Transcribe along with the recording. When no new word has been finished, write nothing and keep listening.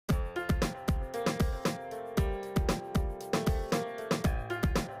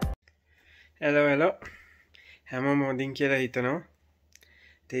එලවෙල හැම මෝදින් කියලා හිතනවා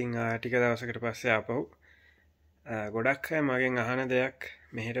තිං ටික දවසකට පස්සේ ආපහු ගොඩක් අය මගෙන් අහන දෙයක්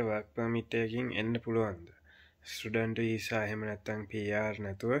මෙහෙට වර්ක් පමිට්ටයකින් එන්න පුළුවන්ද ස්ටඩන්ට ඊසා එහෙම නැත්තං පර්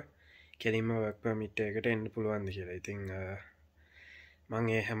නැතුව කෙලින්ම වර්ක් පමිට්ටයකට එන්න පුළුවන්ද කියලා ඉතිං මං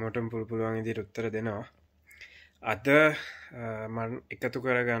ඒ හැමෝටම පුළුවන් ඉදිරි උත්තර දෙනවා අද මන් එකතු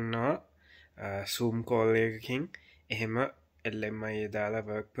කරගන්නවා සූම් කෝල්ලයකින් එහෙම එල්ලෙම ඒ දාලා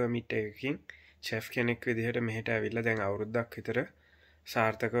වර්ක් පමිට් එකකින් චෙෆ් කෙනෙක් විදිහට මෙහට ඇවිල්ල දැන් අවුරුද්දක් විතර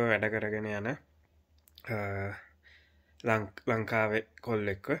සාර්ථකව වැඩ කරගෙන යන ලංකාවේ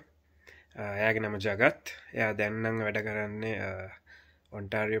කොල්ලෙක්ව එයාගේ නම ජගත් එයා දැන්නම් වැඩ කරන්නේ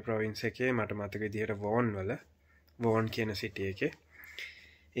ඔන්ටාරිය ප්‍රවින්ස එකේ මට මතක විදිහට වෝන් වල වෝන් කියන සිටිය එක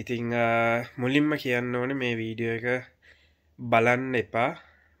ඉතිං මුලින්ම කියන්න ඕන මේ වීඩියෝ එක බලන්න එපා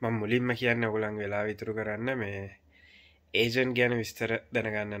මුලින්ම කියන්න ඔගුලන් වෙලා විතුරු කරන්න මේ ඒජන් ගැන විස්තර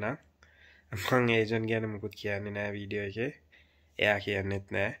දැනගන්න නම් මං ඒජන් ගැන මුකුත් කියන්නේ නෑ වීඩියෝ එක එයා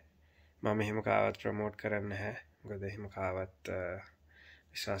කියන්නෙත් නෑ මම එහෙම කාවත් ප්‍රමෝට් කරන්න හැ ගොද එහෙම කාවත්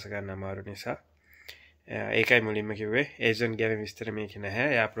විශ්වාස කරන්න අමාරු නිසා ඒකයි මුලින්ම කිවේ ඒජන් ගැන විස්තර මේක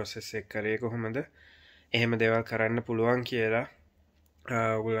නැහැ යා ප්‍රොසෙස් එක් කරේ කොහොමද එහෙම දේවල් කරන්න පුළුවන් කියලා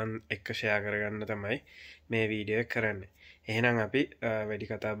ගුලන් එක්ක ෂයා කරගන්න තමයි මේ වීඩියෝ කරන්න එහෙනම් අපි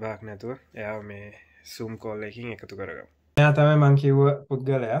වැඩි කතා බාක් නැතුව එයා මේ සූම් කෝල්ල එකින් එකතු කරගම් මෙයා තමයි මං කිව්ව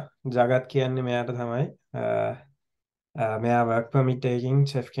පුද්ගලයා ජගත් කියන්නේ මෙයාට තමයි මෙයා වර්ක් පර්මිට් එකකින්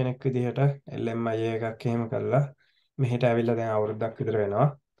චෙෆ් කෙනෙක් විදිහට LMI එකක් එහෙම කරලා මෙහෙට ඇවිල්ලා දැන් අවුරුද්දක් විතර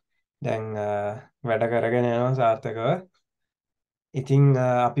වෙනවා දැන් වැඩ කරගෙන යනවා සාර්ථකව ඉතින්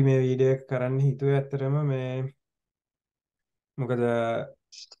අපි මේ වීඩියෝ එක කරන්න හිතුවේ ඇත්තටම මේ මොකද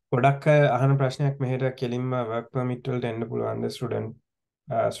ගොඩක් අහන ප්‍රශ්නයක් මෙහෙට කෙලින්ම වර්ක් පර්මිට් වලට එන්න පුළුවන්ද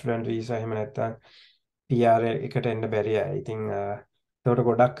ස්ටුඩන්ට් වීසා එහෙම නැත්නම් PR එකට එන්න බැරි අය. ඉතින් ඒකට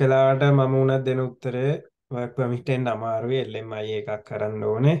ගොඩක් වෙලාවට මම උනත් දෙන උත්තරේ වර්ක් පර්මිට් එන්න අමාරුයි LMI එකක් කරන්න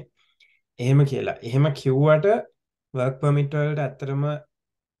ඕනේ. එහෙම කියලා. එහෙම කිව්වට වර්ක් පර්මිට් වලට ඇත්තටම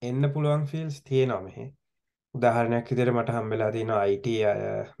එන්න පුළුවන් ෆීල්ඩ්ස් තියෙනවා මෙහි. උදාහරණයක් විදිහට මට හම්බෙලා තියෙනවා IT අය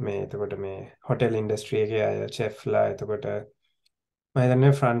මේ එතකොට මේ හොටෙල් ඉන්ඩස්ට්‍රි එකේ අය චෙෆ්ලා එතකොට මම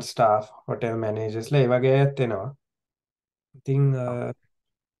හිතන්නේ ෆ්‍රන්ට් ස්ටාෆ් හොටෙල් මැනේජර්ස්ලා ඒ වගේ අයත් එනවා. ඉතින්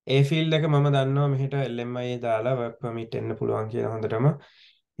ඒ ෆීල්ඩ් එක මම දන්නවා මෙහෙට LMI දාලා වර්ක් පර්මිට් එන්න පුළුවන් කියලා හොඳටම.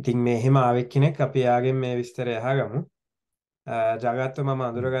 ඉතින් මේ එහෙම ආවෙක් කෙනෙක් අපි යාගෙන් මේ විස්තරය අහගමු. ජගත්ව මම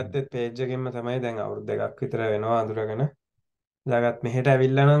අඳුරගත්තෙත් පේජ් එකෙන්ම තමයි දැන් අවුරුදු දෙකක් විතර වෙනවා අඳුරගෙන. ජගත් මෙහෙට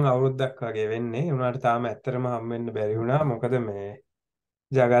ඇවිල්ලා නම් අවුරුද්දක් වගේ වෙන්නේ. උනාට තාම ඇත්තටම හම්බෙන්න බැරි වුණා. මොකද මේ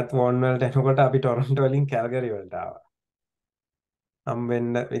ජගත් වෝන් වලට එනකොට අපි ටොරන්ටෝ වලින් කැල්ගරි වලට ආවා.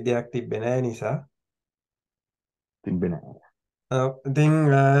 හම්බෙන්න විදියක් තිබ්බේ නැහැ නිසා. තිබ්බේ නැහැ.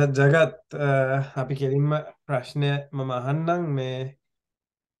 ඉතින් ජගත් අපි කෙලින්ම ප්‍රශ්නය මම අහන්නම් මේ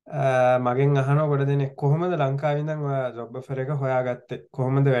මගෙන් අහනවා ගොඩ දෙනෙක් කොහොමද ලංකාවේ ඉඳන් ඔයා ජොබ් ඔෆර් එක හොයාගත්තේ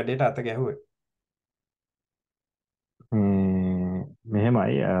කොහොමද වැඩේට අත ගැහුවේ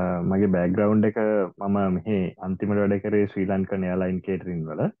මෙහෙමයි මගේ බෑග්‍රවුන්ඩ් එක මම මෙහි අන්තිමට වැඩ කරේ ශ්‍රී ලංකන් එයාලයින් කේටරින්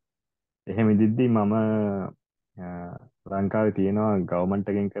වල එහෙම ඉදිද්දි මම ලංකාවේ තියෙනවා ගවර්න්මන්ට්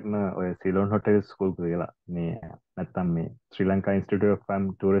එකෙන් කරන ඔය සිලෝන් හොටෙල් ස්කූල් කියලා මේ නැත්තම් මේ ශ්‍රී Lanka institute of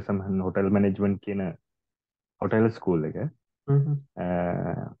tourism and hotel management කියන හොටෙල් ස්කූල් එක ඒ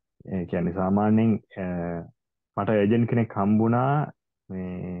කියන්නේ සාමාන්‍යයෙන් මට ඒජන්ට් කෙනෙක් හම්බුණා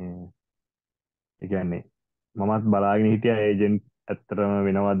මේ ඒ කියන්නේ මමත් බලාගෙන හිටියා ඒජන්ට් ඇත්තටම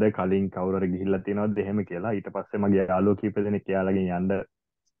වෙනවද කලින් කවුරුහරි ගිහිල්ලා තියෙනවද එහෙම කියලා ඊට පස්සේ මගේ යාළුවෝ කීප දෙනෙක් එයාලගෙන් යන්න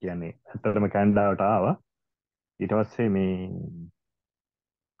කියන්නේ ඇත්තටම කැනඩාවට ආවා ඊට පස්සේ මේ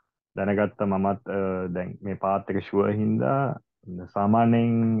දැනගත්ත මමත් දැන් මේ පාත් එක ෂුවර් හින්දා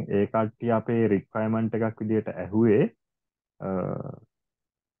සාමාන්‍යයෙන් ඒ කට්ටිය අපේ රික්වයර්මන්ට් එකක් විදිහට ඇහුවේ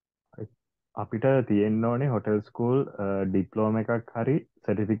අපිට තියෙන්න ඕනේ හොටෙල් ස්කූල් ඩිප්ලෝම එකක් හරි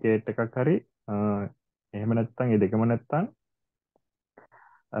සර්ටිෆිකේට් එකක් හරි එහෙම නැත්නම් ඒ දෙකම නැත්නම්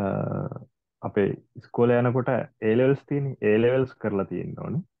අපේ ඉස්කෝලේ යනකොට A levels තියෙන්නේ A levels කරලා තියෙන්න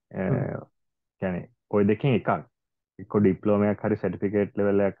ඕනේ. කියන්නේ ওই දෙකෙන් එකක්. එක්ක ඩිප්ලෝම එකක් හරි සර්ටිෆිකේට්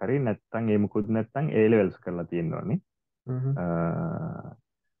ලෙවල් එකක් හරි නැත්නම් ඒ මුකුත් නැත්නම් A levels කරලා තියෙන්න ඕනේ.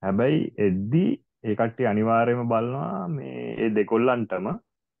 හැබැයි එද්දි ඒ කට්ටිය අනිවාර්යයෙන්ම බලනවා මේ ඒ දෙකොල්ලන්ටම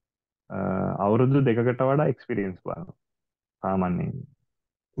අවුරුදු දෙකකට වඩා එක්ස්පීරියන්ස් බලනවා. සාමාන්‍යයෙන්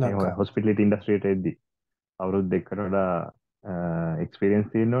මේ හොස්පිටලිටි ඉන්ඩස්ට්‍රියට එද්දි අවුරුදු දෙකකට වඩා එක්ස්පීරියන්ස්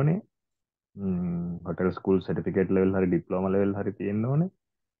තියෙන්න ඕනේ. හොටෙල් ස්කූල් සර්ටිෆිකේට් ලෙවල් හරි ඩිප්ලෝමා ලෙවල් හරි තියෙන්න ඕනේ.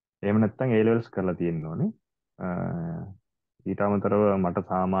 එහෙම නැත්නම් A levels කරලා තියෙන්න ඕනේ. ඊට අමතරව මට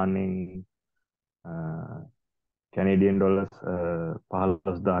සාමාන්‍යයෙන් කැනේඩියන් ඩොලර්ස්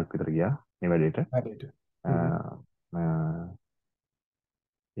 15000ක් විතර ගියා මේ වැඩේට.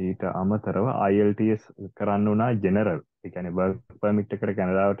 ඊට අමතරව IELTS කරන්න වුණා ජෙනරල්. ඒ කියන්නේ work permit එකට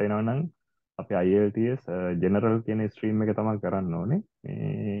කැනඩාවට එනවා නම් අපි IELTS ජෙනරල් කියන ස්ට්‍රීම් එක තමයි කරන්න ඕනේ.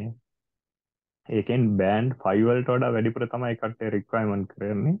 මේ ඒකෙන් බෑන්ඩ් 5 වලට වඩා වැඩිපුර තමයි කට්ටිය රික්වයර්මන්ට්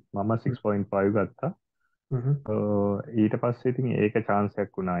කරන්නේ. මම 6.5 ගත්තා. ඊට පස්සේ ඉතින් ඒක chance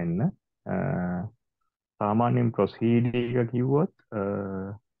එකක් වුණා එන්න. සාමාන්‍යයෙන් ප්‍රොසීඩ් එක කිව්වොත්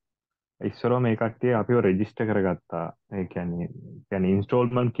ඉස්සරෝ මේ කට්ටිය අපිව රෙජිස්ටර් කරගත්තා. ඒ කියන්නේ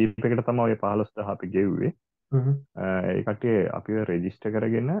ඉන්ස්ටෝල්මන්ට් කීප එකට තමයි ඔය 15000 අපි ගෙව්වේ. ඒ කට්ටිය අපිව රෙජිස්ටර්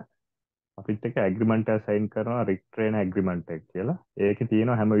කරගෙන අපිත් එක්ක ඇග්‍රීමන්ට් එක සයින් කරනවා රික් ට්‍රේන් ඇග්‍රීමන්ට් එක කියලා. ඒකේ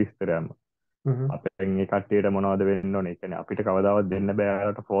තියෙනවා හැම විස්තරයක්ම. අපෙන් ඒ කට්ටියට මොනවද වෙන්න ඕනේ? ඒ කියන්නේ අපිට කවදාවත් දෙන්න බෑ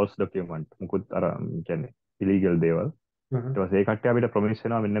අරට ෆෝල්ස් ඩොකියුමන්ට්. මුකුත් අර කියන්නේ ඉලීගල් දේවල්. ඊට පස්සේ ඒ කට්ටිය අපිට ප්‍රොමිස්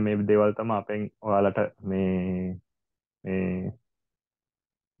වෙනවා මෙන්න මේ දේවල් තමයි අපෙන් ඔයාලට මේ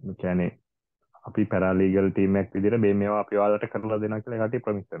කියන්නේ අපි පැරාලීගල් ටීම් එකක් විදිහට මේවා අපි ඔයාලට කරලා දෙනවා කියලා ඒ කට්ටිය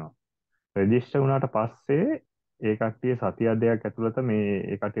ප්‍රොමිස් කරනවා. රෙජිස්ටර් වුණාට පස්සේ ඒ කට්ටිය සතියක් දෙකක් ඇතුළත මේ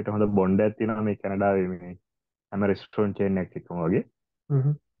ඒ කට්ටියට හොඳ බොන්ඩ් එකක් තියෙනවා මේ කැනඩාවේ මේ හැම රෙස්ටොරන්ට් චේන් එකක් එක්කම වගේ.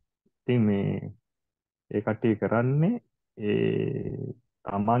 ඉතින් මේ ඒ කට්ටිය කරන්නේ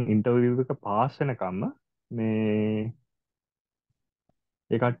තමන් ඉන්ටර්විව් එක පාස් වෙනකම්ම මේ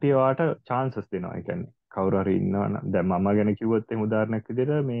ඒ කට්ටිය ඔයාට chances දෙනවා. ඒ කියන්නේ කවුරු හරි ඉන්නවා නම් දැන් මම ගැන කිව්වොත් එහෙනම් උදාහරණයක්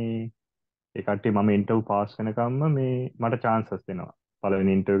විදිහට මේ ඒ කට්ටිය මම ඉන්ටර්විව් පාස් වෙනකම්ම මේ මට chances දෙනවා.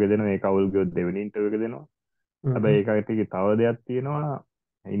 පළවෙනි ඉන්ටර්විව් එක දෙනවා. ඒක අවුල් ගියොත් දෙවෙනි ඉන්ටර්විව් එක දෙනවා. හැබැයි ඒ කට්ටියගේ තව දෙයක් තියෙනවා.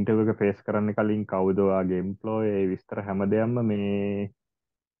 ඉන්ටර්විව් එක ෆේස් කරන්න කලින් කවුද ඔයාගේ එම්ප්ලොයි ඒ විස්තර හැමදේම මේ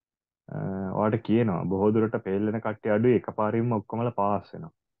ඔයාට කියනවා. බොහෝ දුරට ෆේල් වෙන කට්ටිය අඩුයි එකපාරින්ම ඔක්කොමලා පාස්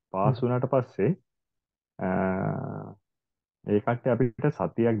වෙනවා. පාස් වුණාට පස්සේ ඒ කට්ටිය අපිට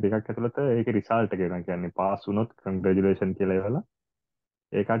සතියක් දෙකක් ඇතුළත ඒකේ රිසල්ට් එක එනවා. කියන්නේ පාස් වුණොත් කන්ග්‍රැචුලේෂන් කියලා එවලා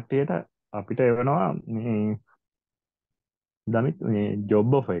ඒ කට්ටියට අපිට එවනවා මේ දමිත් මේ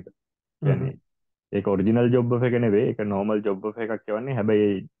ජොබ් ඔෆර් එක. කියන්නේ ඒක ඔරිජිනල් ජොබ් ඔෆර් එක නෙවෙයි. ඒක නෝමල් ජොබ් ඔෆර් එකක් කියවන්නේ. හැබැයි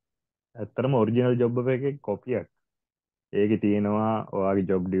ඇත්තටම ඔරිජිනල් ජොබ් ඔෆර් එකේ කොපියක්. ඒකේ තියෙනවා ඔයාගේ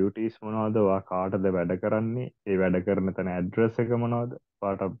ජොබ් ඩියුටිස් මොනවද? ඔයා කාටද වැඩ කරන්නේ? ඒ වැඩ කරන තැන ඇඩ්‍රස් එක මොනවද?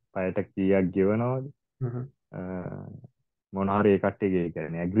 ඔයාට පැයට කීයක් ගෙවනවද? මොන හරි ඒ කට්ටියගේ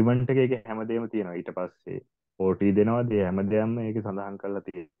කියන්නේ ඇග්‍රීමන්ට් එකේ හැමදේම තියෙනවා. ඊට පස්සේ OT දෙනවද? ඒ හැමදේම ඒකේ සඳහන් කරලා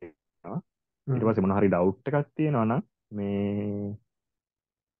තියෙනවා. ඊට පස්සේ මොන හරි ඩවුට් එකක් තියෙනවා නම් මේ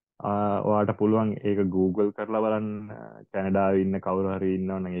ඔයාට පුළුවන් ඒක Google කරලා බලන්න. කැනඩාවේ ඉන්න කවුරු හරි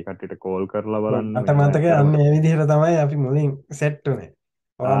ඉන්නවා නම් ඒ කට්ටියට කෝල් කරලා බලන්න. මට මතකයි අන්න ඒ විදිහට තමයි අපි මුලින් සෙට් උනේ.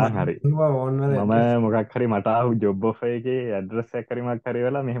 ඔයා හරි. ඕන් වල මම මොකක් හරි මට ආව ජොබ් ඔෆර් එකේ ඇඩ්‍රස් එකක් හරි මක් හරි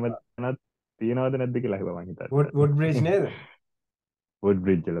වෙලා මෙහෙම තැනක් තියනවද නැද්ද කියලා හිතුවා මං හිතන්නේ. වුඩ් බ්‍රිජ් නේද? වුඩ්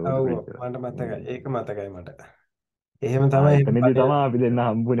බ්‍රිජ් වල ඔව් වුඩ් බ්‍රිජ් වල. මට මතකයි. ඒක මතකයි මට. එහෙම තමයි එහෙම එතනදී පටේ. තමයි අපි දෙන්න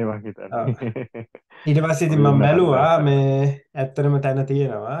හම්බුනේ මං ඔව්. හිතන්නේ. ඊට පස්සේ ඉතින් අපි මම දුන්න බැලුවා කන්ට්‍රැක්ට් එක. මේ ඇත්තටම තැන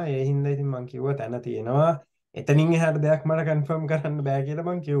තියෙනවා. ඒ හින්දා ඉතින් මං කිව්වා තැන තියෙනවා. එතනින් එහාට දෙයක් මට කන්ෆර්ම් කරන්න බෑ කියලා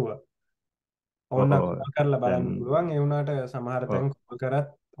මං කිව්වා. ඕන්න ඔව් කෝල් කරලා දැන් බලන්න පුළුවන්. ඒ වුණාට සමහර ඔව් තැන් කෝල් කරත්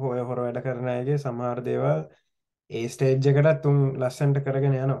හොය හොර වැඩ කරන අයගේ සමහර දේවල් ඒ ස්ටේජ් එකටත් උන් ලස්සනට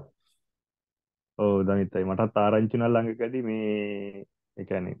කරගෙන යනවා. ඔව් දනිත්තයි මටත් ආරංචි වුණා ළඟකදී මේ ඒ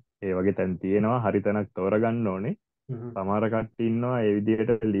කියන්නේ ඒ වගේ තැන් තියෙනවා හරි තැනක් තෝරගන්න ඕනේ. හ්ම්. සමහර කට්ටිය ඉන්නවා ඒ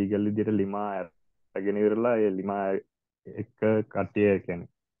විදිහට ලීගල් විදිහට ලිමා අරගෙන ඉවරලා ඒ ලිමා එක කට්ටිය කියන්නේ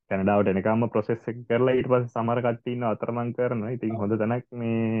කැනඩාවට එනකම්ම ප්‍රොසෙස් එක කරලා ඊට පස්සේ සමහර කට්ටිය ඉන්නවා අතරමං කරනවා. ඉතින් හොඳ තැනක්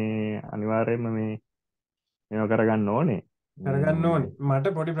මේ අනිවාර්යයෙන්ම මේව කරගන්න ඕනේ. කරගන්න ඕනි.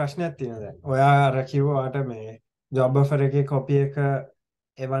 මට පොඩි ප්‍රශ්නයක් තියෙනවා දැන්. ඔයා අර කිව්වාට මේ ජොබ් ඔෆර් එකේ කොපි එක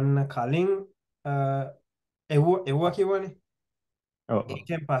එවන්න කලින් අ, එව්වා කිව්වනේ. ඔව් ඔව්.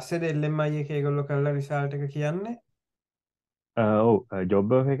 ඒකෙන් පස්සේද LMI එක ඒගොල්ලෝ කරලා රිසල්ට් එක කියන්නේ. ඔව්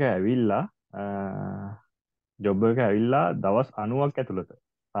ජොබ් එක ඇවිල්ලා ජොබ් එක ඇවිල්ලා දවස් 90ක් ඇතුළත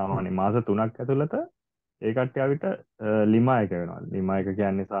සාමාන්‍ය මාස 3ක් ඇතුළත ඒ කට්ටිය අපිට ලිමා එක වෙනවා. ලිමා එක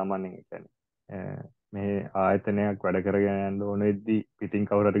කියන්නේ සාමාන්‍යයෙන් ඒ කියන්නේ මේ ආයතනයක් වැඩ කරගෙන යන්න ඕන වෙද්දි පිටින්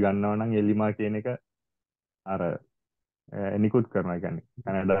කවුරු හරි ගන්නවා නම් ඒ ලිමා කියන එක අර නිකුත් කරනවා. ඒ කියන්නේ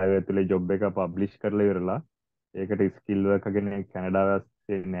කැනඩාවේ ඇතුලේ ජොබ් එක පබ්ලිෂ් කරලා ඉවරලා ඒකට ස්කිල් වර්කර් කෙනෙක්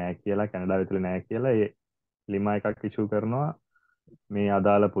කැනඩාවේ නෑ කියලා කැනඩාව ඇතුලේ නෑ කියලා ඒ ලිමා එකක් ඉෂු කරනවා. මේ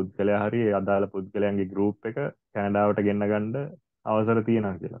අදාළ පුද්ගලයා හරි ඒ අදාළ පුද්ගලයන්ගේ ගෲප් එක කැනඩාවට ගෙන්න ගන්න අවසර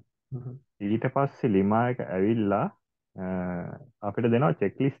තියෙනවා කියලා. ඊට පස්සේ ලිමා එක ඇවිල්ලා අපිට දෙනවා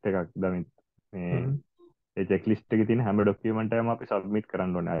චෙක්ලිස්ට් එකක් දමිත්. මේ ඒ චෙක්ලිස්ට් එකේ තියෙන හැම ඩොකියුමන්ට් එකම අපි සබ්මිට්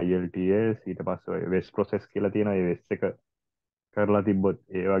කරන්න ඕනේ. IELTS ඊට පස්සේ ඔය වෙස් ප්‍රොසෙස් කියලා තියෙනවා. ඒ වෙස් එක කරලා තිබ්බොත්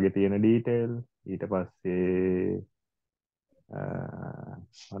ඒ වගේ තියෙන ඩීටේල් ඊට පස්සේ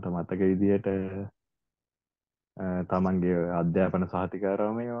මට මතක විදිහට.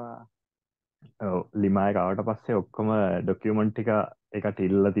 ලිමායක ආවට පස්සේ ඔක්කොම ඩොකියුමන්ට් ටික එකට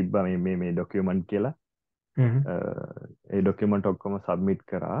ඉල්ලලා තිබ්බා මේ ඩොකියුමන්ට් කියලා. ඒ ඩොකියුමන්ට් ඔක්කොම සබ්මිට්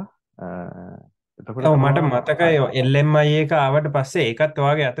කරා. එතකොට ඔව් මට තමා මතකයි LMI එක ආවට පස්සේ ඒකත්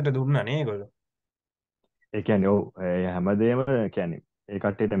ඔයාගේ අතට දුන්නා නේ ඒගොල්ලෝ. ඒ කියන්නේ ඔව් හැමදේම කියන්නේ ඒ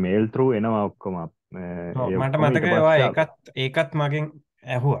කට්ටියට මේල් ත්‍රූ එනවා ඔක්කොම ඔව් ඒ මට ඔක්කොම ඊට මතකයි ඔයා පස්සේ ඒකත් මගෙන්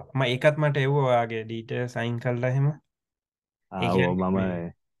ඇහුවා. ඒකත් මට එව්වා ඔයාගේ ඩීටේල්ස් සයින් කරලා එහෙම. ඒ කියන්නේ මම මේ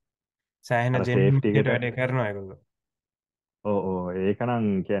සෑහෙන අර ජෙන්යුන් සේෆ්ටි විදියට එකට වැඩ කරනවා ඒගොල්ලෝ. ඕ ඒකනම්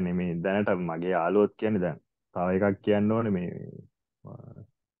කියන්නේ මේ දැනට මගේ යාළුවොත් කියන්නේ දැන් තව එකක් කියන්න ඕනේ මේ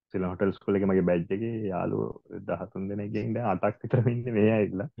සිලන් හොටෙල් ස්කූල් එකේ මගේ බැච් එකේ යාළුවෝ 13 දෙනෙක්ගෙන් දැන් 8ක් විතර ඉන්නේ මේ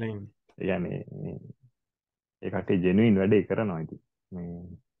ඇවිල්ලා. ඒ කියන්නේ ඒ කට්ටිය ජෙනුයින් වැඩේ කරනවා ඉතින්. මේ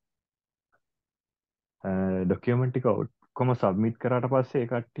ඩොකියුමන්ට් ටික ඔක්කොම සබ්මිට් කරාට පස්සේ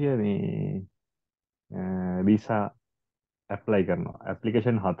ඒ කට්ටිය මේ වීසා ඇප්ලයි කරනවා.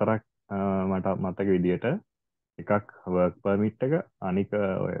 ඇප්ලිකේෂන් 4ක් මට මතක විදියට එකක් වර්ක් පර්මිට් එක, අනික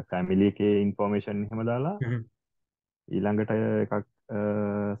ඔය ෆැමිලි එකේ ඉන්ෆෝමේෂන් එහෙම දාලා ඊළඟට එකක්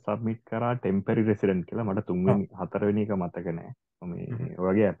සබ්මිට් කරා ටෙම්පරරි රෙසිඩන්ට් කියලා. මට තුන්වෙනි හතරවෙනි එක මතක නෑ. මේ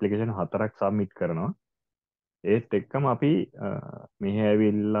වගේ ඇප්ලිකේෂන් 4ක් සබ්මිට් කරනවා. ඒත් එක්කම අපි මෙහෙ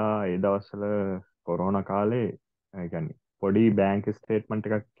ඇවිල්ලා ඒ දවස්වල කොරෝනා කාලේ ඒ කියන්නේ පොඩි බැංක් ස්ටේට්මන්ට්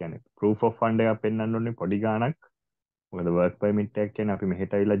එකක් කියන්නේ ප්‍රූෆ් ඔෆ් ෆන්ඩ් එකක් පෙන්වන්න ඕනේ පොඩි ගාණක්. මොකද වර්ක් පර්මිට් එකක් කියන්නේ අපි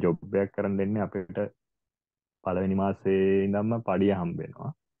මෙහෙට ඇවිල්ලා ජොබ් එකක් කරන් දෙන්නේ අපිට පළවෙනි මාසේ ඉඳන්ම පඩිය හම්බ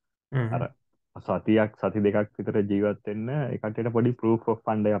වෙනවා. අර සති දෙකක් විතර ජීවත් වෙන්න ඒ කට්ටියට පොඩි ප්‍රූෆ් ඔෆ්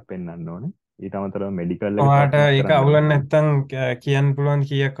ෆන්ඩ් එකක් පෙන්වන්න ඕනේ. ඊට අමතරව මෙඩිකල් එක ඔයාට සබ්මිට් ඒක කරන්න අවුලක් ඕනේ. නැත්තම් කියන්න පුළුවන්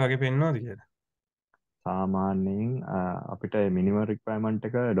කීයක් වගේ පෙන්වනවද කියලා? සාමාන්‍යයෙන් අපිට මිනිමම් රික්වයර්මන්ට්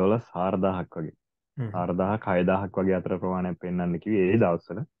එක ඩොලර්ස් 4000ක් වගේ. 4000ක් 6000ක් වගේ අතර ප්‍රමාණයක් පෙන්වන්න කිව්වේ ඒ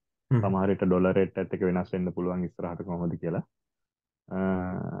දවස්වල. සමහර විට ඩොලර් රේට් එකත් එක්ක වෙනස් වෙන්න පුළුවන් ඉස්සරහට කොහොමද කියලා.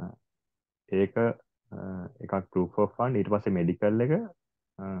 ඒක එකක් ප්‍රූෆ් ඔෆ් ෆන්ඩ්. ඊට පස්සේ මෙඩිකල් එක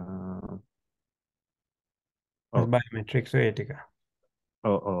බයෝමෙට්‍රික්ස් ඒ ටික.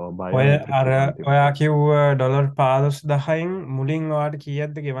 ඔය බයෝමෙට්‍රික්ස් අර එක අන්තිම. ඔයා කිව්ව ඩොලර් 15000න් මුලින් ඔයාට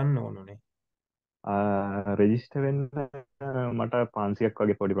කීයක්ද ගෙවන්න ඕනුනේ? රෙජිස්ටර් වෙන්න මට 500ක්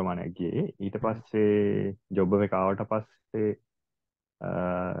වගේ පොඩි ප්‍රමාණයක් ගියේ. ඊට පස්සේ ජොබ් එක ආවට පස්සේ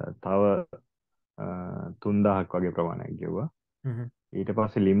තව 3000ක් වගේ ප්‍රමාණයක් ගෙව්වා. ඊට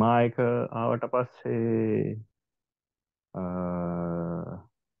පස්සේ ලිමා එක ආවට පස්සේ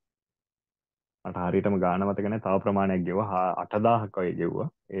මට හරියටම ගාන මතක නැහැ. තව ප්‍රමාණයක් ගෙව්වා. 8000ක් වගේ ගෙව්වා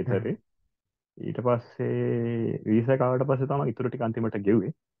ඒ තරේ. ඊට පස්සේ වීසා එක ආවට පස්සේ තමයි ඉතුරු ටික අන්තිමට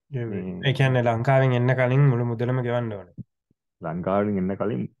ගෙව්වේ. ඒ කියන්නේ ලංකාවෙන් එන්න කලින් මුළු මුදලම ගෙවන්න ඕනේ. ලංකාවෙන් එන්න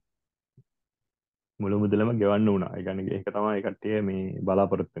කලින් මුළු මුදලම ගෙවන්න වුණා. ඒ කියන්නේ ඒක තමයි ඒ කට්ටිය මේ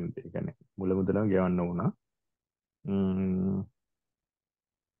බලාපොරොත්තු වෙන්නේ. ඒ කියන්නේ මුළු මුදලම ගෙවන්න වුණා.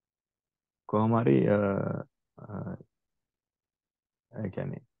 කොහොම හරි ඒ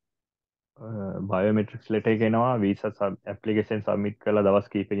කියන්නේ බයෝමෙට්‍රික්ස් ලෙටර් එක එනවා වීසා ඇප්ලිකේෂන් සබ්මිට් කරලා දවස්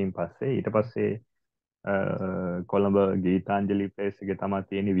කිහිපකින් පස්සේ. ඊට පස්සේ කොළඹ ගීතාංජලි ප්ලේස් එකේ තමයි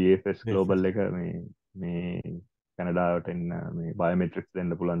තියෙන්නේ VFS ග්ලෝබල් එක මේ කැනඩාවට එන්න මේ බයෝමෙට්‍රික්ස්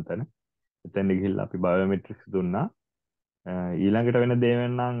දෙන්න පුළුවන් තැන. එතෙන්ට ගිහිල්ලා අපි බයෝමෙට්‍රික්ස් දුන්නා. ඊළඟට වෙන දේ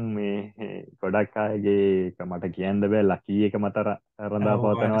නම් මේ ගොඩක් අයගේ එක මට කියන්න බෑ ලකී එක මත රඳා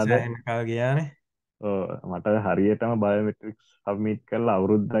පවතනවාද. මට හරියටම බයෝමෙට්‍රික්ස් සබ්මිට් කරලා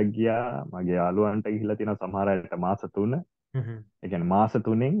අවුරුද්දක් ගියා. මගේ යාළුවන්ට ගිහිල්ලා තියෙන සමහර අයට මාස 3. ඒ කියන්නේ මාස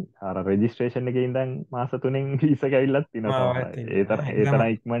 3න් අර රෙජිස්ට්‍රේෂන් එකේ ඉඳන් මාස 3න් වීසා එක ඇවිල්ලත් තියෙනවා සමහර අය. ඒ තරම්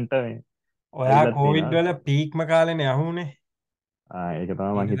ඉක්මනට මේ ඔයා කෝවිඩ් වල පීක්ම කාලේනේ අහුනේ. ඒක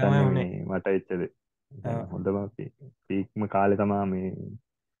තමයි මම හිතන්නේ මේ මට වෙච්ච දේ. හොඳම පීක්ම කාලේ තමයි මේ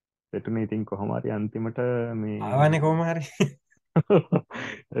සෙටුනේ. ඉතින් කොහොම හරි අන්තිමට මේ ආවනේ කොහොම හරි.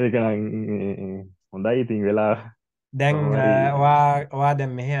 ඒක නම් හොඳයි ඉතින් වෙලා. දැන් ඔයා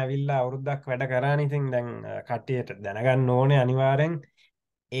දැන් මෙහෙ ඇවිල්ලා අවුරුද්දක් වැඩ කරානේ. ඉතින් දැන් කට්ටියට දැනගන්න ඕනේ අනිවාර්යෙන්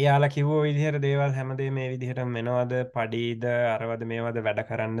එයාලා කිව්ව විදිහට දේවල් හැමදේම මේ විදිහටම වෙනවද? පඩිද අරවද මේවද වැඩ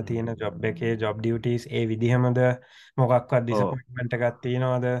කරන්න තියෙන ජොබ් එකේ ජොබ් ඩියුටිස් ඒ විදිහමද? මොකක්වත් ඩිසපොයින්ට්මන්ට් එකක්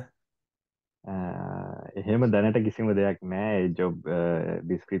තියෙනවද? එහෙම දැනට කිසිම දෙයක් නෑ. ඒ ජොබ්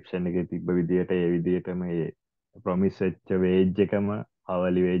ඩිස්ක්‍රිප්ෂන් එකේ තිබ්බ විදිහට ඒ විදිහටම ඒ ප්‍රොමිස් වෙච්ච වේජ් එකම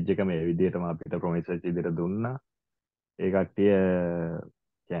අවලි වේජ් එකම ඒ විදිහටම අපිට ප්‍රොමිස් වෙච්ච විදිහට දුන්නා. ඒ කට්ටිය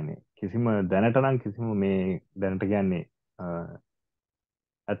කියන්නේ කිසිම දැනට නම් කිසිම මේ දැනට කියන්නේ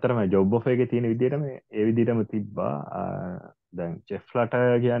ඇත්තටම ජොබ් ඔෆර් එකේ තියෙන විදිහටම ඒ විදිහටම තිබ්බා. දැන් චෙෆ්ලට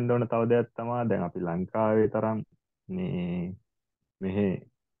කියන්න ඕන තව දෙයක් තමයි දැන් අපි ලංකාවේ තරම් මේ මෙහෙ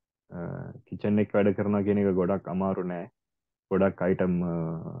කිචන් එක වැඩ කරනවා කියන එක ගොඩක් අමාරු නෑ. ගොඩක් අයිටම්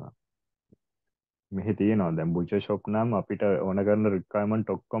මෙහි තියෙනවා දැන් බුච ෂොප් නම් අපිට ඕන කරන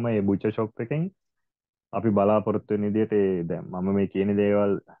රික්වයර්මන්ට් ඔක්කොම ඒ බුච ෂොප් එකෙන් අපි බලාපොරොත්තු වෙන විදිහට ඒ දැන් මම මේ කියන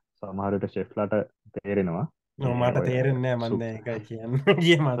දේවල් සමහර විට ෂෙෆ්ලාට තේරෙනවා මේ මට ඔය තේරෙන්නේ නැහැ මන් සුප් දැන් එකයි කියන්න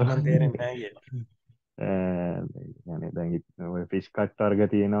ගියේ මට නම් තේරෙන්නේ නැහැ කියලා. يعني දැන් ඔය ෆිෂ් කට් වර්ග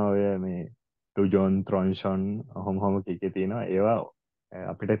තියෙනවා ඔය මේ ටුජොන් ත්‍රොන්ෂොන් හොම කීකේ තියෙනවා ඒවා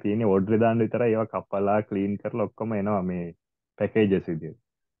අපිට තියෙන ඕඩර් දාන්න විතරයි ඒවා කපලා ක්ලීන් කරලා ඔක්කොම එනවා මේ පැකේජස් විදියට.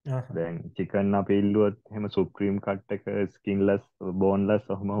 ආහා. දැන් චිකන් අපි ඉල්ලුවොත් එහෙම සුප්‍රීම් කට් එක ස්කින්ලස් බෝන්ලස්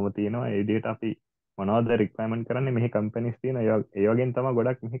ඔහොම තියෙනවා ඒ විදිහට අපි මොනවද රික්වයර්මන්ට් කරන්නේ මෙහි කම්පැනිස් තියෙනවා ඒ වගේම තමයි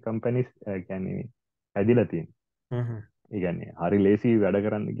ගොඩක් මෙහි කම්පැනිස් කියන්නේ හැදිලා තියෙන්නේ. හ්ම්. ඒ කියන්නේ හරි ලේසි වැඩ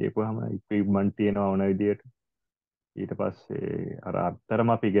කරන්න ගියපුවාම ඉක්විප්මන්ට් තියෙනවා ඕන විදියට ඊට පස්සේ අර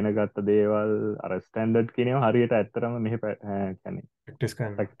අත්තරම අපි ඉගෙන ගත්ත දේවල් අර ස්ටෑන්ඩඩ් කියනවා හරියට ඇත්තරම මෙහි කියන්නේ ප්‍රැක්ටිස්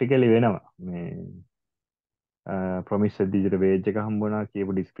කරන්න. ප්‍රැක්ටිකලි වෙනවා මේ ප්‍රොමිස් දිජිට වේජ් එක හම්බුණා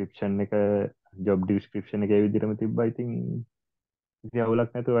කියපු ඩිස්ක්‍රිප්ෂන් එක ජොබ් ඩිස්ක්‍රිප්ෂන් එක ඒ විදිහටම තිබ්බා ඉතින් කිසි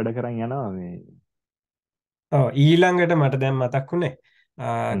අවුලක් නැතුව වැඩ කරන් යනවා මේ ඊළඟට මට දැන් මතක් වුණේ හ්ම්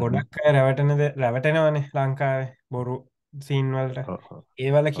හ්ම්. ගොඩක් අය රැවටෙනවනේ ලංකාවේ බොරු සීන් වලට. ඔව් ඔව්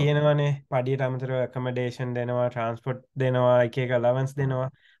ඒවල ඔව් කියනවනේ පඩියට අමතරව ඇකමඩේෂන් දෙනවා, ට්‍රාන්ස්පෝර්ට් දෙනවා, එක එක අලවන්ස් දෙනවා.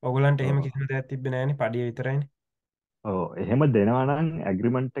 ඔයගොල්ලන්ට එහෙම ඔව් කිසිම දෙයක් තිබ්බේ නැහැනේ පඩිය විතරයිනේ. ඔව් එහෙම දෙනවා නම්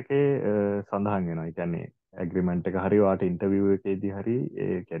ඇග්‍රිමන්ට් එකේ සඳහන් වෙනවා. ඒ කියන්නේ ඇග්‍රිමන්ට් එක හරි වාට ඉන්ටර්විව් එකේදී හරි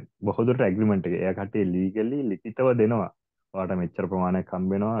ඒ කියන්නේ බොහෝ දුරට ඇග්‍රිමන්ට් එක එයා කට්ටිය ලීගලි ලිඛිතව දෙනවා. ඔයාට මෙච්චර ප්‍රමාණයක්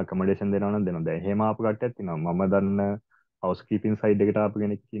හම්බ වෙනවා ඇකමඩේෂන් දෙනවා නම් දෙනවා. දැන් එහෙම ආපු කට්ටියක් ඉන්නවා. මම දන්න හවුස් කීපින් සයිඩ් එකට ආපු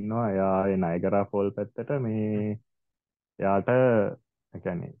කෙනෙක් ඉන්නවා. එයා ඒ නයගරා ෆෝල් පැත්තට මේ එයාට ඒ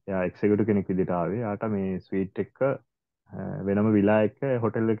කියන්නේ එයා එක්සිකියුටිව් කෙනෙක් විදිහට ආවේ. එයාට මේ ස්වීට් එක වෙනම විලා එක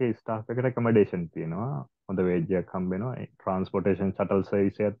හොටෙල් එකේ ස්ටාෆ් එකට ඇකමඩේෂන් තියෙනවා. හොඳ වේජ් එකක් හම්බ වෙනවා. ට්‍රාන්ස්පෝර්ටේෂන් ෂටල්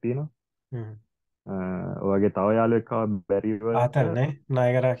සර්විස් එකක් තියෙනවා. හ්ම්. ඔයගේ තව යාළුවෙක් ආවා බැරිවලට. ආතල් නේ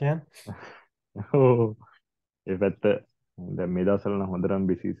නායකරා කියන්නේ. ඕ ඒ පැත්ත දැන් මේ දවස්වල නම් හොඳටම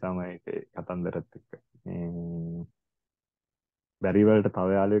බිසි සමයක කතන්දරත් එක්ක. මේ බැරිවලට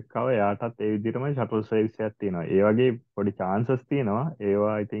තව යාළුවෙක් ආවා. එයාටත් ඒ විදිහටම ෂටල් සර්විස් එකක් තියෙනවා. ඒ වගේ පොඩි chances තියෙනවා.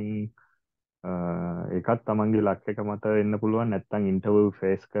 ඒවා ඉතින් ඒකත් තමන්ගේ ලක් එක මත වෙන්න පුළුවන් නැත්නම් ඉන්ටර්විව්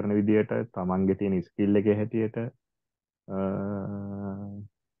ෆේස් කරන විදියට තමන්ගේ තියෙන ස්කිල් එකේ හැටියට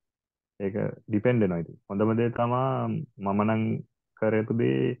ඒක ඩිපෙන්ඩ් වෙනවා ඉතින් හොඳම දේ තමා මම නම් කරපු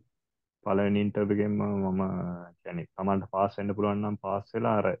දේ පළවෙනි ඉන්ටර්විව් එකෙන්ම මම කියන්නේ තමන්ට පාස් වෙන්න පුළුවන් නම් පාස්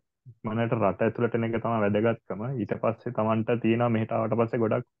වෙලා අර මනට රට ඇතුළට එන එක තමයි වැදගත්කම ඊට පස්සේ තමන්ට තියෙනවා මෙහෙට ආවට පස්සේ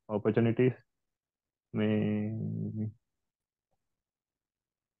ගොඩක් ඔපචුනිටිස් මේ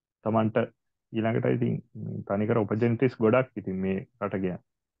තමන්ට ඊළඟට ඉතින් තනිකර ඔපචුනිටිස් ගොඩක් ඉතින් මේ රට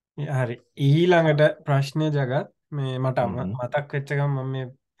කියන්නේ හරි ඊළඟට ප්‍රශ්නය ජගත් මේ මට හ්ම් හ්ම් මතක් වෙච්ච ගමන් මම මේ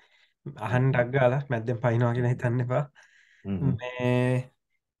අහන්නක් ගාලා මැද්දෙන් පයින්නවා කියලා හිතන්න එපා. හ්ම් හ්ම් මේ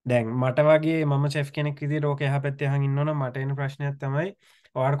දැන් මට වගේ මම චෙෆ් කෙනෙක් විදිහට ඕක එහා පැත්තේ අහන් ඉන්නවනම් මට එන ප්‍රශ්නයක් තමයි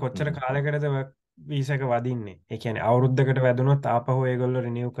ඔයාලට කොච්චර හ්ම් කාලයකටද වර්ක් වීසා එක වදින්නේ? ඒ කියන්නේ අවුරුද්දකට වැදුනොත් ආපහු ඒගොල්ලෝ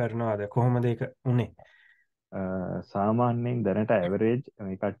රිනිව් කරනවද? කොහොමද ඒක උනේ? සාමාන්‍යයෙන් දැනට ඇවරේජ්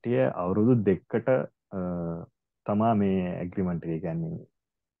මේ කට්ටිය අවුරුදු දෙකකට තමා මේ ඇග්‍රිමන්ට් එක කියන්නේ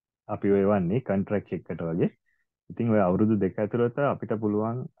අපි ඔය වන්නේ කන්ට්‍රැක්ට් එකකට වගේ. ඉතින් ඔය අවුරුදු දෙක ඇතුළත අපිට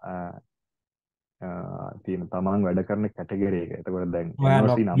පුළුවන් තියෙන තමන් වැඩ කරන කැටගරි එක. එතකොට දැන් ඔයා NOC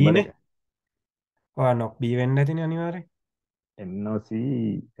නොක් නම්බර බීනේ? එක ඔයා නොක් බී වෙන්න ඇතිනේ අනිවාර්යෙන්. NOC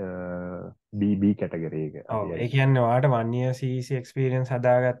BB කැටගරි එක ඔව් අපි ඒ කියන්නේ ඔයාට 1 year CEC experience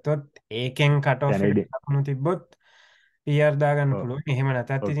හදාගත්තොත් ඒකෙන් කට් ඔෆ් එකට කැනඩියන් ලකුණු තිබ්බොත් PR දාගන්න පුළුවන්. එහෙම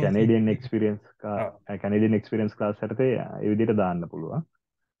නැතත් ඉතින් කැනඩියන් CEC එක්ස්පිරියන්ස් ඔව් කැනඩියන් එක්ස්පිරියන්ස් ක්ලාස් යටතේ ඒ විදිහට දාන්න පුළුවන්.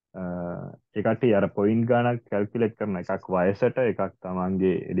 ඒකට අර පොයින්ට් ගානක් කැල්කියුලේට් කරන එකක් වයසට එකක්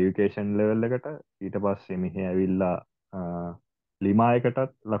තමන්ගේ එඩියුකේෂන් ලෙවල් එකට ඊට පස්සේ මෙහි ඇවිල්ලා ලිමා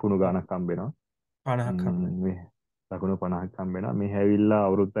එකටත් ලකුණු ඔව් ගානක් හම්බ වෙනවා. 50ක් හම්බ මේ ලකුණු 50ක් හම්බ වෙනවා. මෙහි ඇවිල්ලා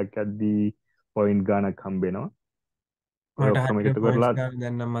අවුරුද්දක් යද්දී පොයින්ට් ගානක් හම්බ වෙනවා. ඔය මට ඔක්කොම හරියට එකතු පොයින්ට්ස් කරලා ගන්න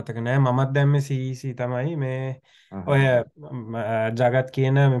දැන් නම් මතක නෑ. මමත් දැන් මේ CEC තමයි මේ ඔය අහහ. ජගත්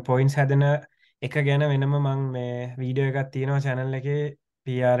කියන මේ පොයින්ට්ස් හැදෙන එක ගැන වෙනම මං මේ වීඩියෝ එකක් තියෙනවා channel එකේ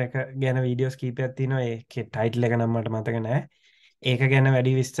PR එක ගැන වීඩියෝස් කීපයක් තියෙනවා. ඒකේ ටයිටල් එක නම් මට මතක නෑ. ඒක ගැන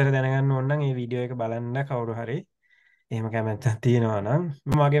වැඩි විස්තර දැනගන්න ඕන නම් ඒ වීඩියෝ එක බලන්න කවුරු හරි එහෙම කැමැත්තක් තියෙනවා නම්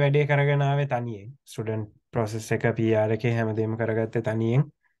මගේ වැඩේ කරගෙන ආවේ තනියෙන්. ස්ටුඩන්ට් ප්‍රොසෙස් එක PR එකේ හැමදේම කරගත්තේ තනියෙන්.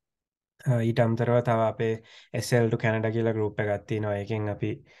 ඊට අමතරව තව අපේ SL to Canada කියලා ගෲප් එකක් තියෙනවා. ඒකෙන්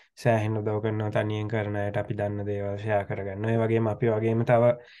අපි සෑහෙන උදව් කරනවා තනියෙන් කරන අයට අපි දන්න දේවල් ෂෙයා කරගන්න. ඒ වගේම අපි වගේම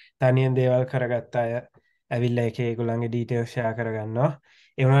තව තනියෙන් දේවල් කරගත්ත අය ඇවිල්ලා ඒක ඒගොල්ලන්ගේ ඩීටේල්ස් ෂෙයා කරගන්නවා.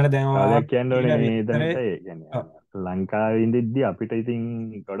 ඒ වුණාට දැන් ඔයා තවදයක් කියන්න ඕනේ කියන මේ විස්තරේ දැනට ඒ කියන්නේ ඔව් ලංකාවේ ඉඳිද්දි අපිට ඉතින්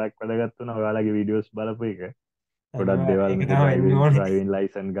ගොඩක් වැදගත් වුණා ඔයාලගේ වීඩියෝස් බලපු එක. ගොඩක් දේවල් ඒක මේ තමයි වෙන්න ඕනේ. ඩ්‍රයිවින්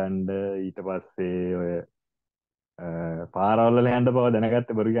ලයිසන් ගන්ඩ ඊට පස්සේ ඔය පාරවල්ල හැන්ට බව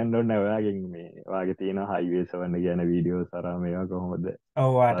දැනගත්ත බොරු ගන්නඩ ඔයාගෙන් මේ වාගේ තියෙන හයිවේස වන්න කියන වීඩියෝ සර මේවා කොහොමද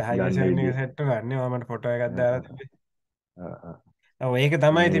ඔව්වාට බස් හයිවේස් ගන්න එක විදිය සෙට් කරන්න මට ෆොටෝ එකක් දාලා තිබ්බේ. ඔව් ඒක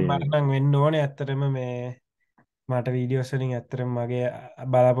තමයි ඉතින් මේ මට නම් වෙන්න ඕනේ ඇත්තටම මේ මට වීඩියෝස් වලින් ඇත්තටම මගේ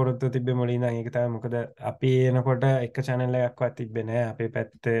බලාපොරොත්තු තිබ්බේ මුලින් ඉඳන් ඒක තමයි. මොකද අපි එනකොට එක channel එකක්වත් තිබ්බේ නෑ අපේ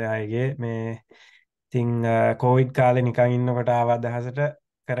පැත්තේ අයගේ මේ. ඉතින් කෝවිඩ් කාලේ නිකන් ඉන්නකොට ආවා අදහසට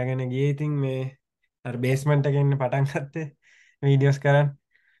කරගෙන ගියේ. ඉතින් මේ අර බේස්මන්ට් එකේ ඉන්න පටන් ගත්තේ වීඩියෝස් කරන්න.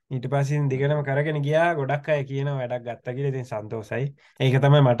 ඊට පස්සේ ඉතින් දිගටම කරගෙන ගියා. ගොඩක් අය කියනවා වැඩක් ගත්තා කියලා. ඉතින් සන්තෝසයි. ඒක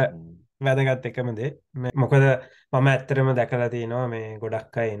තමයි මට වැදගත් එකම දේ. මොකද මම ඇත්තටම දැකලා තියෙනවා මේ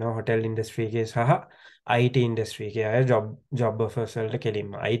ගොඩක් අය එනවා හොටෙල් ඉන්ඩස්ට්‍රි එකේ සහ IT ඉන්ඩස්ට්‍රි එකේ අය ජොබ් ඔෆර්ස් වලට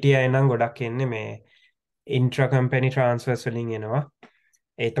කෙලින්ම. IT අය නම් ගොඩක් එන්නේ මේ ඉන්ට්‍රා කම්පැනි ට්‍රාන්ස්ෆර්ස් වලින් එනවා.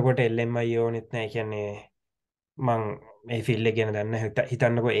 එතකොට LMI ඕනෙත් නැහැ. කියන්නේ මං මේ ෆිල්ඩ් එක ගැන දන්නේ නැහැ.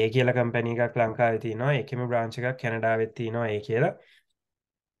 හිතන්නකෝ ඒ කියලා කම්පැනි එකක් ලංකාවේ තියෙනවා. ඒකෙම බ්‍රාන්ච් එකක් කැනඩාවෙත් තියෙනවා ඒ කියලා.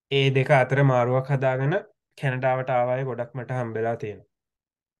 ඒ දෙක අතර මාරුවක් හදාගෙන කැනඩාවට ආවය ගොඩක් මට හම්බෙලා තියෙනවා.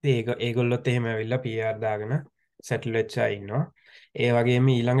 ඒගොල්ලොත් එහෙම ඇවිල්ලා PR දාගෙන සැටල් වෙච්ච අය ඉන්නවා. ඒ වගේම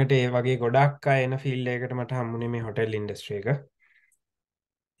ඊළඟට ඒ වගේ ගොඩක් අය එන ෆීල්ඩ් එකකට මට හම්බුනේ මේ හොටෙල් ඉන්ඩස්ට්‍රි එක.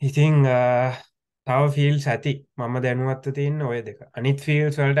 ඉතින් තව ෆීල්ඩ්ස් ඇති. මම දැනුවත්ව තියෙන ඔය දෙක. අනිත්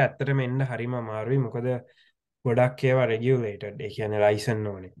ෆීල්ඩ්ස් වලට ඇත්තටම එන්න හරිම අමාරුයි. මොකද ගොඩක් ඒවා රෙගියුලේටඩ්. ඒ කියන්නේ ලයිසන්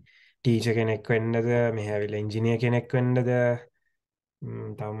ඕනේ. ටීචර් කෙනෙක් වෙන්නද, මෙහෙ ඇවිල්ලා ඉංජිනේර් කෙනෙක් වෙන්නද,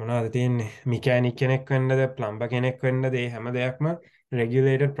 තව මොනවද තියෙන්නේ? මිකෑනික් කෙනෙක් වෙන්නද, ප්ලම්බර් කෙනෙක් වෙන්නද, ඒ හැම දෙයක්ම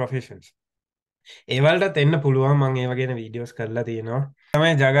රෙගියුලේටඩ් ප්‍රොෆෙෂන්ස්. ඒවලටත් එන්න පුළුවන්. මම ඒව ගැන වීඩියෝස් කරලා තියෙනවා.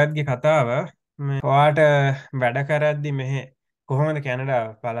 තමයි ජගත්ගේ කතාව. ඔයාට වැඩ කරද්දි මෙහෙ කොහොමද කැනඩාව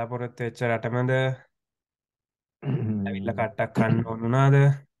බලාපොරොත්තු වෙච්ච රටමද? ඇවිල්ලා කට්ටක් කන්න ඕන වුණාද?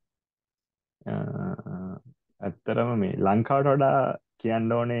 ඇත්තරම මේ ලංකාවට වඩා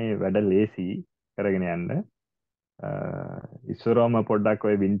කියන්න ඕනේ වැඩ ලේසි කරගෙන යන්න. ඉස්සරෝම පොඩ්ඩක්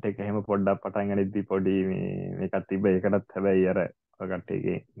ඔය වින්ට් එක එහෙම පොඩ්ඩක් පටන් ගනිද්දි පොඩි මේකක් තිබ්බ. ඒකටත් හැබැයි අර ඔය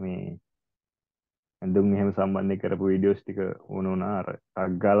කට්ටියගේ මේ ඇඳුම් එහෙම සම්බන්ධ කරපු වීඩියෝස් ටික වුණා. අර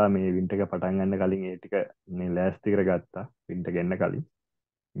ටක් ගාලා මේ වින්ට් එක පටන් ගන්න කලින් ඒ ටික මේ ලෑස්ති කරගත්තා වින්ට් එක එන්න කලින්.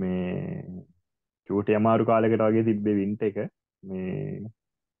 මේ චූටි අමාරු කාලෙකට වගේ තිබ්බේ වින්ට් එක. මේ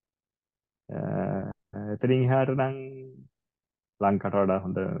එතනින් එහාට නම් ලංකාවට වඩා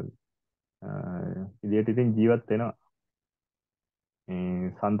හොඳ විදියට ඉතින් ජීවත් වෙනවා.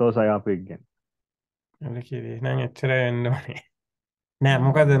 සන්තෝෂයි ආපු එක ගැන. ඒක කිව්වේ නම් එච්චර වෙන්න ඕනේ. නෑ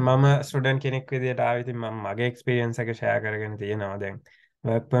මොකද මම ස්ටුඩන්ට් කෙනෙක් විදියට ආවේ. ඉතින් මම මගේ එක්ස්පීරියන්ස් එක ෂෙයා කරගෙන තියෙනවා. දැන්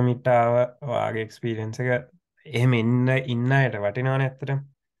වර්ක් පර්මිට් ආව වාගේ එක්ස්පීරියන්ස් එක එහෙම ඉන්න අයට වටිනවනේ ඇත්තටම.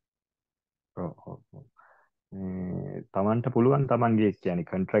 තමන්ට පුළුවන් තමන්ගේ කියන්නේ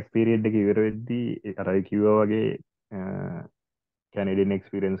කන්ට්‍රැක්ට් පීරියඩ් එක ඉවර වෙද්දී අර කිව්වා වගේ කැනඩියන්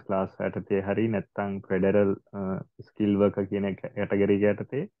එක්ස්පීරියන්ස් ක්ලාස් යටතේ හරි නැත්නම් ෆෙඩරල් ස්කිල් වර්කර් කියන කැටගරි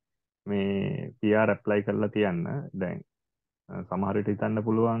යටතේ මේ PR ඇප්ලයි කරලා තියන්න. දැන් සමහර විට හිතන්න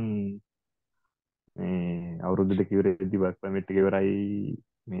පුළුවන් මේ අවුරුදු දෙක ඉවරෙද්දී වර්ක් පර්මිට් එක ඉවරයි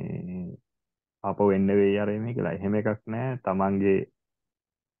මේ ආපහු එන්න වෙයි අර මේ කියලා. එහෙම එකක් නෑ. තමන්ගේ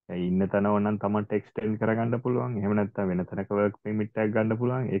ඉන්න තැන ඕනනම් තමන්ට එක්ස්ටෙන්ඩ් කරගන්න පුළුවන්. එහෙම නැත්නම් වෙන තැනක වර්ක් පර්මිට් එකක් ගන්න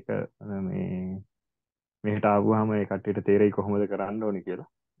පුළුවන්. ඒක මේ මෙහෙට ආවම ඒ කට්ටියට තේරෙයි කොහොමද කරන්න ඕනි කියලා.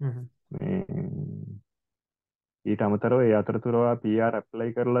 මේ ඊට අමතරව ඒ අතරතුර ඔයා PR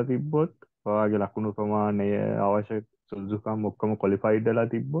ඇප්ලයි කරලා තිබ්බොත් ඔයාගේ ලකුණු ප්‍රමාණය අවශ්‍ය සුදුසුකම් ඔක්කොම ක්වොලිෆයිඩ්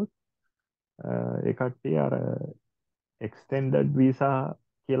වෙලා තිබ්බොත් ඒ කට්ටිය අර එක්ස්ටෙන්ඩඩ් වීසා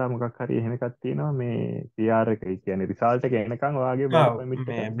කියලා මොකක් හරි එහෙම එකක් තියෙනවා මේ PR එක. ඒ කියන්නේ රිසල්ට් එක එනකන් ඔයාගේ වර්ක් පර්මිට්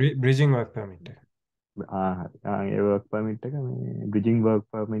එක බ්‍රිජිං වර්ක් පර්මිට් එක ඒ වර්ක් පර්මිට් එක මේ බ්‍රිජිං වර්ක්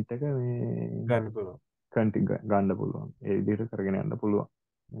පර්මිට් එක මේ ගන්න පුළුවන්. ගන්න පුළුවන්. ඒ විදිහට කරගෙන යන්න පුළුවන්.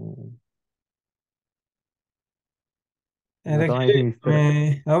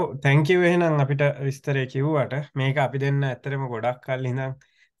 ඔව් තැංකියු. එහෙනම් අපිට විස්තරය කිව්වට මේක අපි දෙන්න ඇත්තටම ගොඩක් කල් ඉඳන්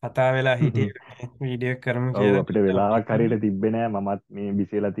කතා වෙලා හිටියේ වීඩියෝ කරමු ඔව් කියලා. අපිට වෙලාවක් හරියට තිබ්බේ නෑ. මමත් මේ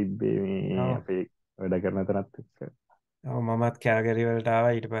බිසිලා තිබ්බේ මේ අපේ වැඩ කරන තරත් එක්ක. ඔව් මමත් කැලගරි වලට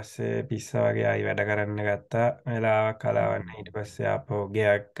ආවා. ඊට පස්සේ පිස්සා වගේ ආයි වැඩ කරන්න ගත්තා. වෙලාවක් කලාවන්න. ඊට පස්සේ ආපහු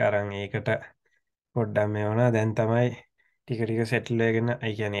ගෙයක් අරන් ඒකට පොඩ්ඩක් මේ වුණා. දැන් තමයි ටික ටික සෙටල් වෙගෙන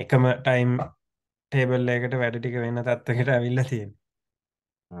ඒ කියන්නේ එකම ටයිම් ටේබල් එකකට වැඩ ටික වෙන තත්ත්වයකට අවිල්ලා තියෙන්නේ.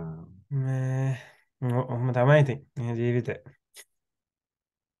 ඔහොම තමයි ඉතින් මේ ජීවිතේ.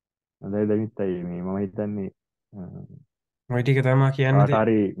 හොඳයි දනිත්තයි මේ මම හිතන්නේ ওই ටික තමයි කියන්න කාට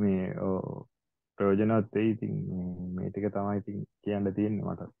හරි මේ ප්‍රයෝජනවත් වෙයි. ඉතින් මේ ටික තමයි ඉතින් කියන්න තියෙන්නේ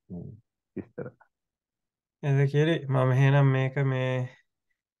මට මේ විස්තර. එද කියලා මම එහෙනම් මේක මේ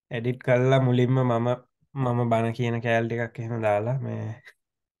එඩිට් කරලා මුලින්ම මම මම බණ කියන කෑල් ටිකක් එහෙම දාලා මේ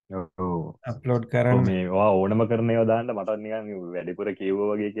ඔව්. අප්ලෝඩ් ඔව් කරන්න. මේ ඔයා ඕනම කරන ඒවා දාන්න මට නිකන් වැඩිපුර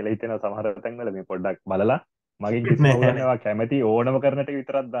කියවුවා වගේ කියලා හිතෙනවා සමහර තැන්වල මේ පොඩ්ඩක් බලලා මගෙන් කිසිම අවුලක් නෑ නැහැ ඔයා කැමති ඕනම කරන ටික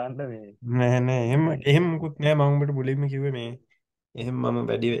විතරක් දාන්න මේ නෑ එහෙම මුකුත් නෑ මම උඹට මුලින්ම කිව්වේ මේ එහෙම මම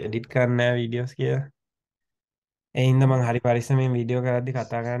වැඩි එඩිට් කරන්නේ නෑ වීඩියෝස් කියලා. ඒ හින්දා මං හරි පරිස්සමෙන් වීඩියෝ කරද්දි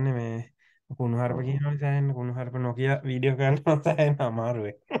කතා කරන්නේ මේ කුණුහරුප ඔව්. කියනවා සෑහෙන කුණුහරුප නොකිය වීඩියෝ කරනවා සෑහෙන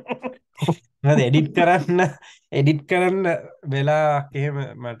අමාරුයි. මොකද එඩිට් කරන්න වෙලාවක් එහෙම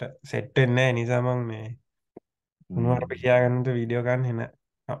මට සෙට් වෙන්නේ නැහැ නිසා මං මේ කුණුහරුප හ්ම්. කියාගන්නට වීඩියෝ ගන්න එන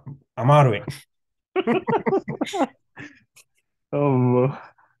අමාරුවෙන්. ඔව්.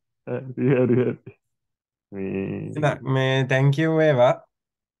 හරි. මේ මේ thank you වේවා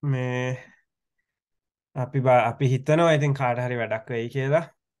මේ අපි හිතනවා ඉතින් කාට හරි වැඩක් වෙයි කියලා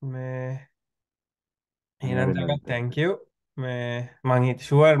මේ එහෙනම් අනිවාර්යෙන් ජගත් thank you මේ මං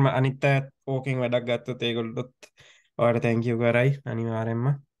ෂුවර් අනිත් අයත් ඕකෙන් වැඩක් ගත්තොත් ඒගොල්ලොත් ඔයාලට thank you කරයි අනිවාර්යෙන්ම.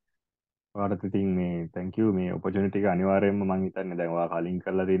 ඔයාලට ඉතින් මේ thank you මේ opportunity එක අනිවාර්යෙන්ම මම හිතන්නේ දැන් ඔයා කලින්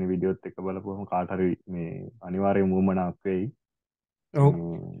කරලා තියෙන වීඩියෝත් එක්ක බලපුවම කාට හරි මේ අනිවාර්යෙන් වුමනාවක් වෙයි. ඔව්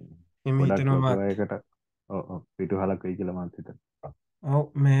මේ එමෙ ගොඩක් හිතනවා ලොකු මාත්. අයකට ඔව් පිටුහලක් වෙයි කියලා මම හිතනවා. ඔව්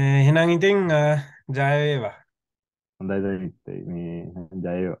මේ එහෙනම් ඉතින් ජය වේවා. හොඳයි දැන් මේ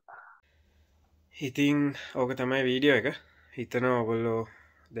ජය වේවා. ඉතින් ඕක තමයි වීඩියෝ එක හිතන ඔගොල්ලෝ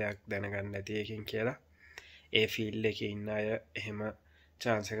දෙයක් දැනගන්න ඇතියකින් කියලා ඒ ෆිල් එක ඉන්න අය එහෙම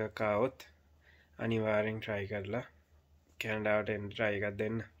චාන්ස එකක් කාවොත් අනිවාරෙන් ට්‍රයි කරලා කැනඩාවට එන් ට්‍රයි එකක්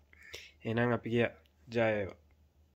දෙන්න එනම් අපි කිය ජයවා